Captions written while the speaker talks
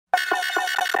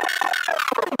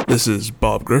This is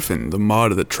Bob Griffin, the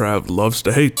mod that Trav loves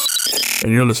to hate,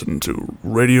 and you're listening to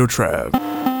Radio Trav,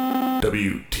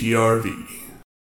 WTRV.